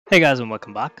Hey guys, and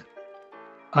welcome back.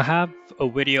 I have a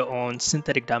video on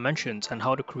synthetic dimensions and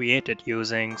how to create it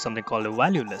using something called a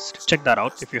value list. Check that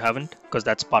out if you haven't, because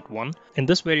that's part 1. In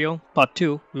this video, part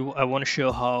 2, I want to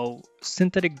show how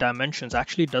synthetic dimensions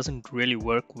actually doesn't really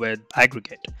work with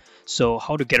aggregate. So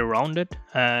how to get around it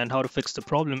and how to fix the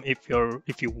problem if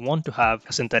you want to have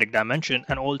a synthetic dimension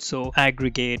and also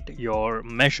aggregate your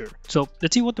measure. So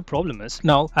let's see what the problem is.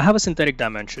 Now I have a synthetic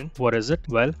dimension. What is it?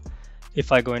 Well,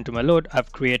 if I go into my load,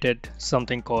 I've created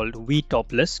something called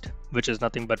vTopList, which is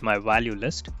nothing but my value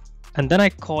list. And then I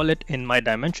call it in my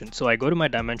dimension. So I go to my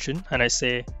dimension and I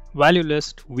say value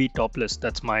list vTopList.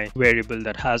 That's my variable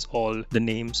that has all the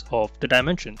names of the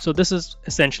dimension. So this is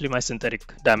essentially my synthetic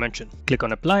dimension. Click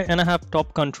on apply and I have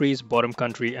top countries, bottom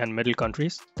country and middle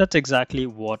countries. That's exactly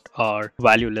what our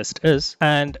value list is.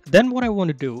 And then what I want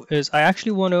to do is I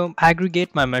actually want to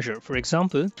aggregate my measure. For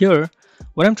example, here,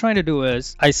 what I'm trying to do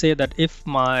is I say that if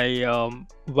my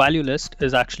value list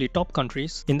is actually top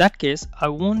countries, in that case, I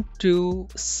want to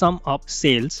sum up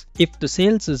sales. If the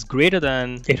sales is greater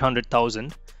than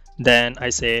 800,000, then I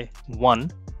say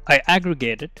 1. I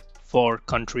aggregate it for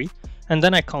country and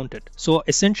then I count it. So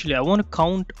essentially, I want to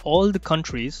count all the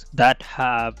countries that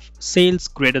have sales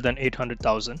greater than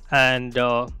 800,000 and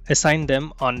assign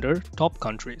them under top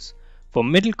countries. For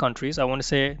middle countries, I want to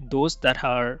say those that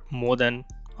are more than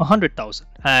 100,000,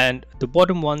 and the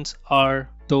bottom ones are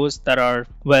those that are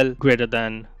well greater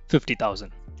than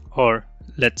 50,000, or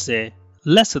let's say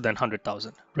lesser than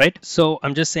 100,000, right? So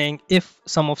I'm just saying if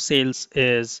sum of sales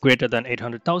is greater than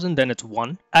 800,000, then it's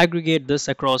 1. Aggregate this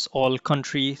across all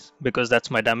countries because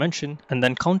that's my dimension and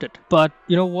then count it. But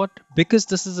you know what? Because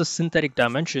this is a synthetic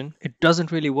dimension, it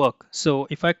doesn't really work. So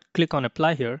if I click on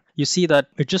apply here, you see that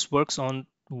it just works on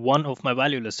one of my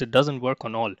value list. It doesn't work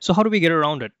on all. So how do we get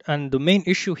around it? And the main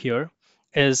issue here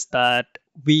is that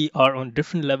we are on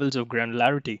different levels of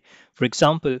granularity. For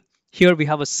example, here we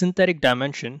have a synthetic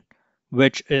dimension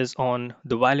which is on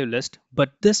the value list,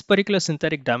 but this particular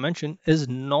synthetic dimension is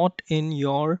not in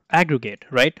your aggregate,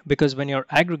 right? Because when you're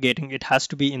aggregating, it has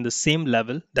to be in the same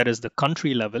level, that is the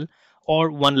country level,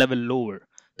 or one level lower.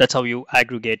 That's how you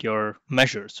aggregate your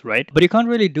measures, right? But you can't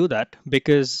really do that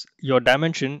because your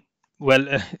dimension, well,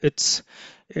 it's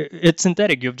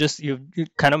synthetic. You've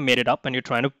kind of made it up and you're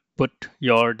trying to put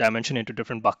your dimension into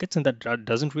different buckets, and that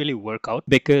doesn't really work out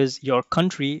because your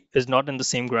country is not in the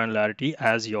same granularity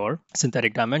as your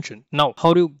synthetic dimension. Now,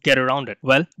 how to get around it?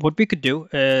 Well, what we could do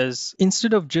is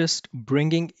instead of just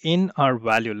bringing in our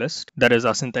value list, that is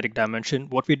our synthetic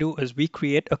dimension, what we do is we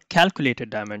create a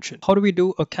calculated dimension. How do we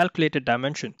do a calculated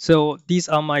dimension? So these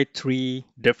are my 3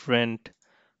 different,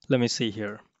 let me see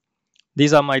here.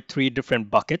 These are my 3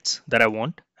 different buckets that I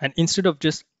want. And instead of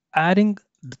just adding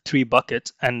the 3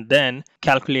 buckets and then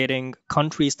calculating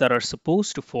countries that are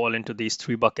supposed to fall into these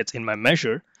 3 buckets in my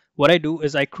measure, what I do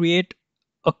is I create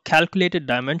a calculated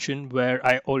dimension where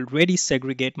I already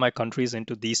segregate my countries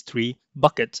into these 3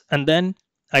 buckets. And then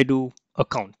I do a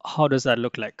count. How does that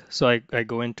look like? So I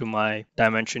go into my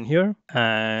dimension here,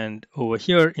 and over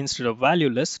here, instead of value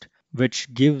list,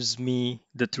 which gives me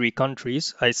the 3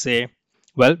 countries, I say,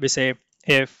 well, we say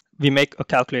if we make a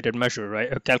calculated measure,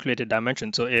 right? A calculated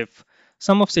dimension. So if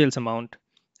sum of sales amount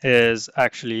is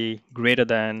actually greater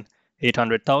than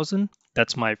 800,000,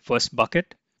 that's my first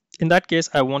bucket. In that case,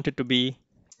 I want it to be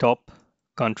top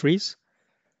countries.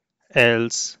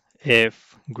 Else,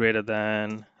 if greater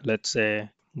than, let's say,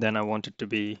 then I want it to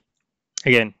be,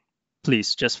 again,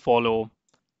 please just follow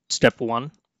step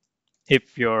 1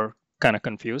 if you're kind of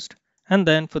confused. And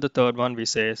then for the third one, we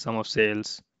say sum of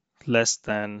sales less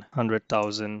than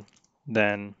 100,000,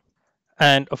 then,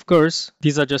 and of course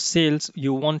these are just sales.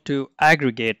 You want to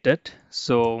aggregate it,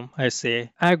 so I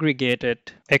say aggregate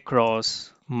it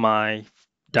across my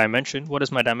dimension. What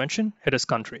is my dimension? It is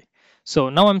country. So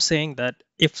now I'm saying that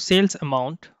if sales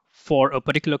amount for a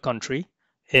particular country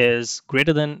is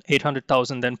greater than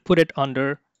 800,000, then put it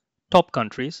under top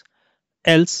countries.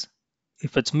 Else,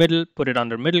 if it's middle, put it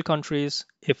under middle countries.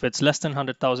 If it's less than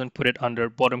 100,000, put it under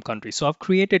bottom countries. So I've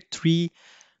created 3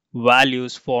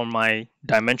 values for my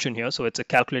dimension here. So it's a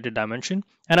calculated dimension,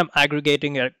 and I'm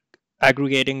aggregating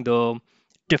the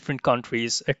different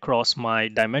countries across my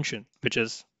dimension, which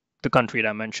is the country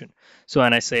dimension. So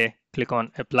when I say click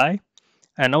on apply,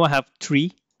 and now I have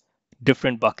 3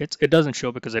 different buckets. It doesn't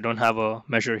show because I don't have a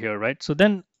measure here, right? So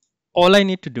then all I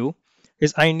need to do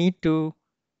is I need to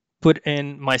put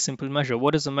in my simple measure.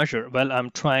 What is the measure? Well, I'm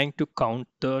trying to count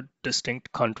the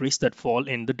distinct countries that fall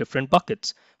in the different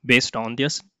buckets based on their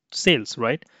sales,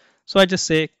 right? So I just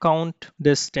say count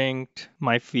distinct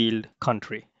my field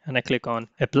country, and I click on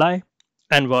apply,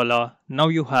 and voila, now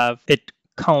you have it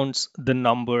counts the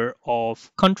number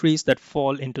of countries that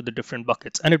fall into the different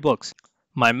buckets, and it works.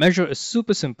 My measure is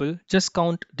super simple, just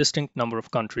count distinct number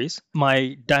of countries.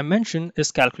 My dimension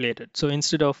is calculated. So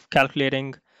instead of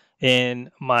calculating in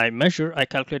my measure, I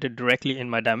calculate it directly in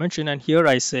my dimension. And here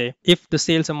I say, if the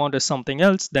sales amount is something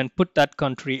else, then put that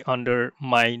country under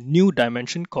my new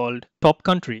dimension called top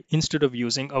country instead of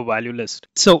using a value list.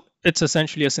 So it's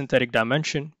essentially a synthetic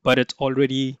dimension, but it's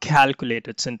already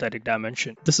calculated synthetic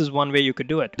dimension. This is one way you could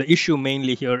do it. The issue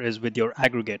mainly here is with your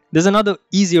aggregate. There's another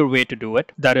easier way to do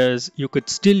it. That is, you could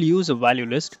still use a value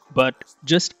list, but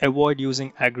just avoid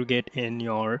using aggregate in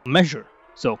your measure.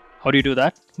 So how do you do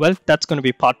that? Well, that's going to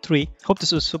be part 3. Hope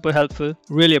this was super helpful.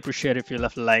 Really appreciate if you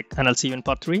left a like, and I'll see you in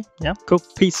part 3. Yeah, cool.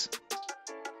 Peace.